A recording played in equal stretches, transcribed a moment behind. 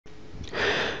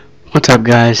What's up,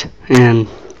 guys? And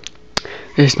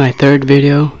this is my third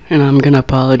video, and I'm gonna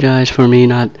apologize for me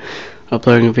not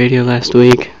uploading a video last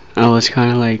week. I was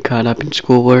kinda like caught up in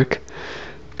schoolwork.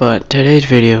 But today's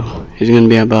video is gonna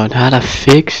be about how to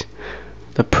fix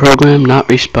the program not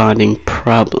responding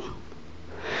problem.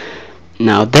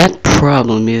 Now that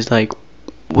problem is like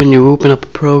when you open up a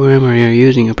program or you're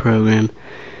using a program,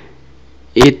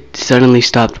 it suddenly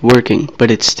stops working,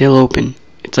 but it's still open.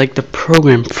 It's like the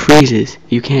program freezes.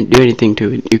 You can't do anything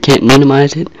to it. You can't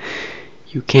minimize it,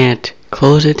 you can't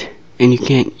close it, and you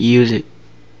can't use it.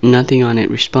 Nothing on it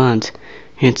responds.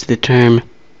 Hence the term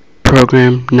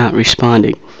program not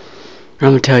responding.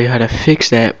 I'm going to tell you how to fix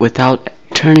that without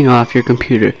turning off your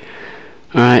computer.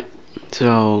 Alright,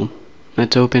 so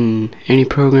let's open any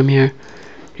program here,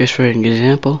 just for an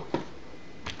example.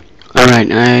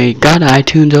 Alright, I got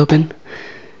iTunes open.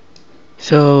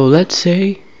 So let's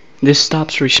say this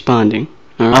stops responding.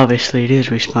 Obviously it is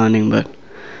responding, but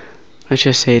let's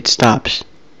just say it stops.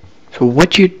 So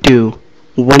what you do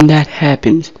when that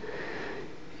happens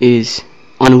is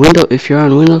if you're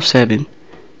on Windows 7,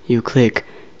 on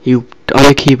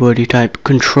the keyboard you type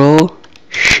ctrl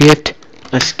shift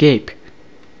escape,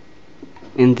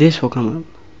 and this will come up.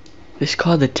 This is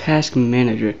called the task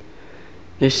manager.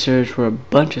 This serves for a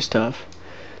bunch of stuff.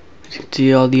 You can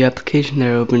see all the applications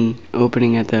that are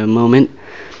opening at the moment,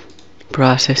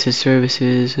 processes,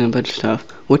 services, and a bunch of stuff.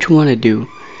 What you want to do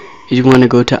is you want to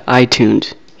go to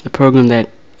iTunes, the program that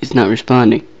is not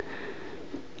responding.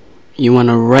 You want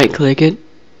to right click it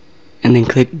and then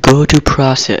click go to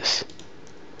process.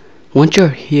 Once you're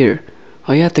here,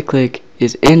 all you have to click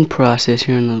is end process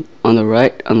here on the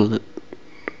right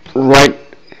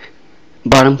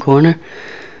bottom corner,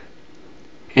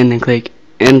 and then click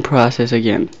end process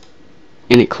again,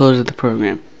 and it closes the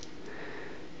program.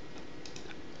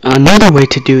 Another way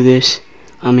to do this,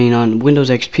 on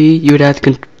Windows XP, you would have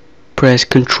to press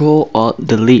Ctrl Alt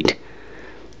Delete.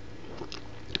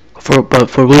 But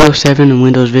for Windows 7 and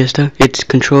Windows Vista, it's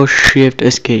Ctrl Shift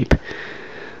Escape.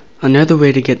 Another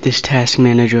way to get this task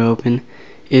manager open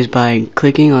is by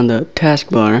clicking on the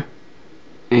taskbar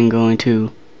and going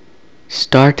to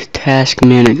Start Task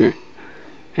Manager,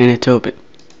 and it's open.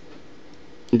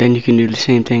 Then you can do the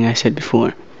same thing I said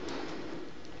before.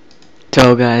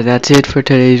 So guys, that's it for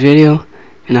today's video,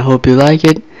 and I hope you like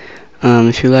it.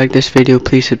 If you like this video,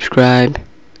 please subscribe,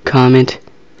 comment,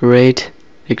 rate,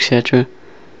 etc.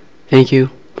 Thank you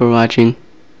for watching.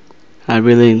 I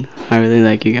really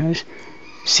like you guys.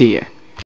 See ya.